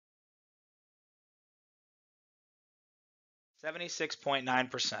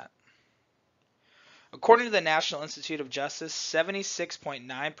76.9%. According to the National Institute of Justice,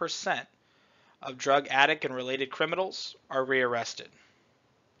 76.9% of drug addict and related criminals are rearrested.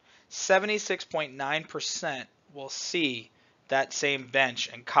 76.9% will see that same bench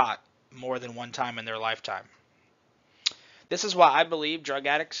and caught more than one time in their lifetime. This is why I believe drug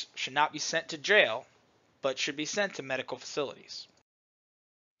addicts should not be sent to jail, but should be sent to medical facilities.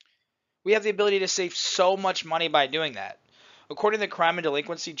 We have the ability to save so much money by doing that. According to the Crime and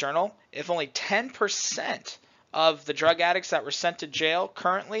Delinquency Journal, if only 10% of the drug addicts that were sent to jail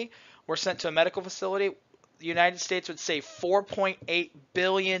currently were sent to a medical facility, the United States would save $4.8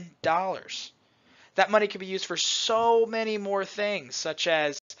 billion. That money could be used for so many more things, such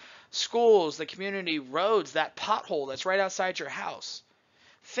as schools, the community, roads, that pothole that's right outside your house.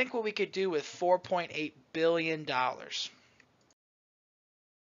 Think what we could do with $4.8 billion.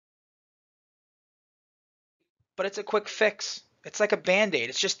 But it's a quick fix. It's like a Band-Aid.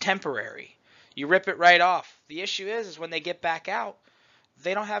 It's just temporary. You rip it right off. The issue is when they get back out,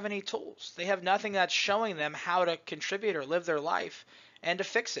 they don't have any tools. They have nothing that's showing them how to contribute or live their life and to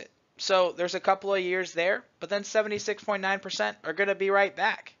fix it. So there's a couple of years there, but then 76.9% are going to be right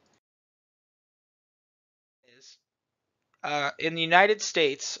back. In the United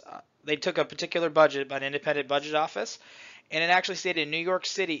States, they took a particular budget by an independent budget office, and it actually stated New York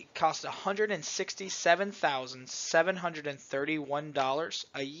City cost $167,731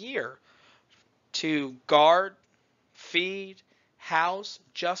 a year to guard, feed, house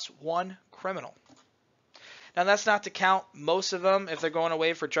just one criminal. Now, that's not to count most of them, if they're going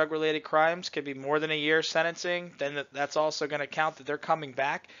away for drug-related crimes, could be more than a year sentencing. Then that's also going to count that they're coming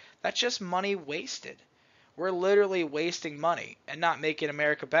back. That's just money wasted. We're literally wasting money and not making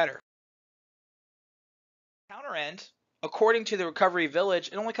America better. Counter end, according to the Recovery Village,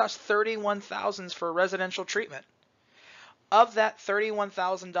 it only costs $31,000 for residential treatment. Of that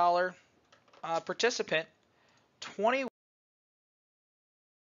 $31,000 participant, 20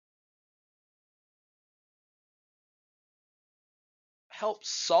 help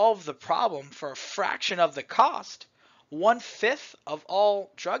solve the problem for a fraction of the cost. 1/5 of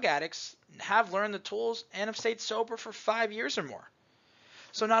all drug addicts have learned the tools and have stayed sober for 5 years or more.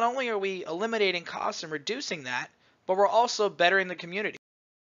 So not only are we eliminating costs and reducing that, but we're also bettering the community.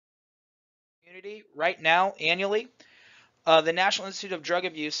 Right now, annually, the National Institute of Drug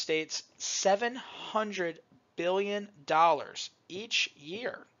Abuse states $700 billion each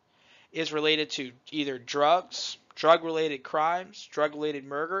year is related to either drugs, drug-related crimes, drug-related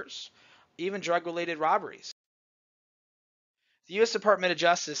murders, even drug-related robberies. The U.S. Department of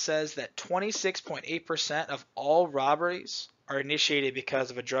Justice says that 26.8% of all robberies are initiated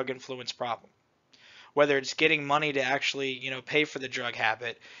because of a drug influence problem. Whether it's getting money to actually, pay for the drug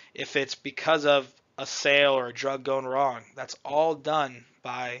habit, if it's because of a sale or a drug going wrong, that's all done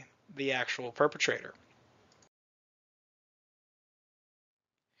by the actual perpetrator.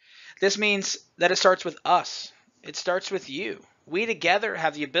 This means that it starts with us. It starts with you. We together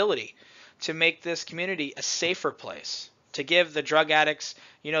have the ability to make this community a safer place, to give the drug addicts,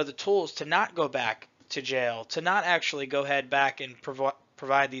 the tools to not go back to jail, to not actually go ahead back and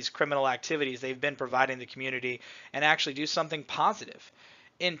provide these criminal activities they've been providing the community, and actually do something positive.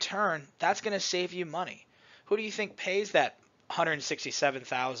 In turn, that's going to save you money. Who do you think pays that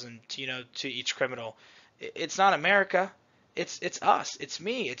 $167,000, to each criminal? It's not America. It's us. It's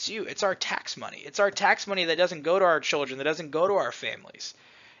me. It's you. It's our tax money. It's our tax money that doesn't go to our children, that doesn't go to our families.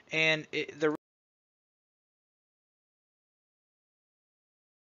 And the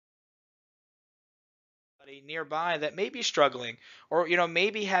nearby that may be struggling or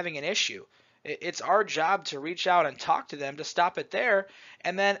maybe having an issue. It's our job to reach out and talk to them, to stop it there.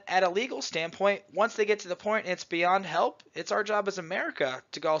 And then at a legal standpoint, once they get to the point and it's beyond help, it's our job as America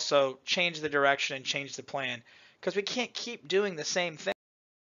to also change the direction and change the plan, because we can't keep doing the same thing.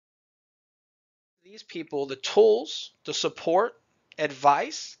 These people the tools, the support,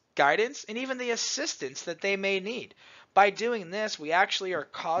 advice, guidance, and even the assistance that they may need. By doing this, we actually are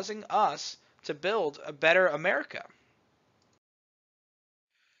causing us to build a better America.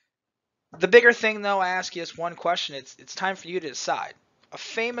 The bigger thing, though, I ask you is one question. It's time for you to decide. A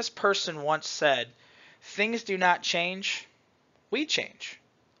famous person once said, "Things do not change, we change."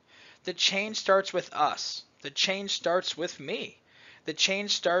 The change starts with us. The change starts with me. The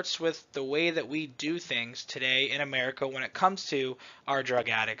change starts with the way that we do things today in America when it comes to our drug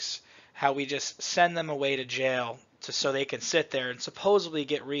addicts, how we just send them away to jail so they can sit there and supposedly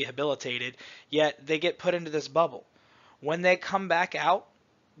get rehabilitated, yet they get put into this bubble. When they come back out,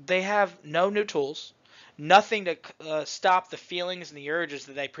 they have no new tools, Nothing to stop the feelings and the urges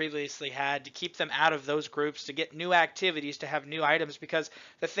that they previously had, to keep them out of those groups, to get new activities, to have new items, because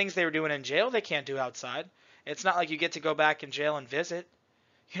the things they were doing in jail they can't do outside. It's not like you get to go back in jail and visit.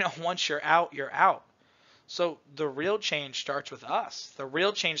 Once you're out, you're out. So the real change starts with us. The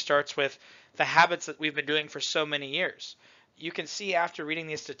real change starts with the habits that we've been doing for so many years. You can see after reading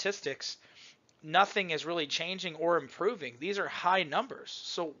these statistics, nothing is really changing or improving. These are high numbers.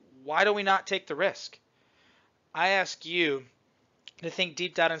 So why do we not take the risk? I ask you to think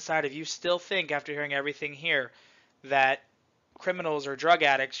deep down inside, if you still think after hearing everything here that criminals or drug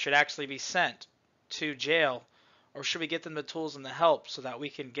addicts should actually be sent to jail, or should we get them the tools and the help so that we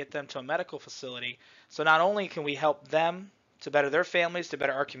can get them to a medical facility, so not only can we help them to better their families, to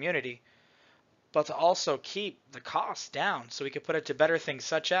better our community, but to also keep the costs down so we can put it to better things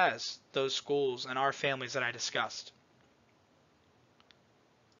such as those schools and our families that I discussed.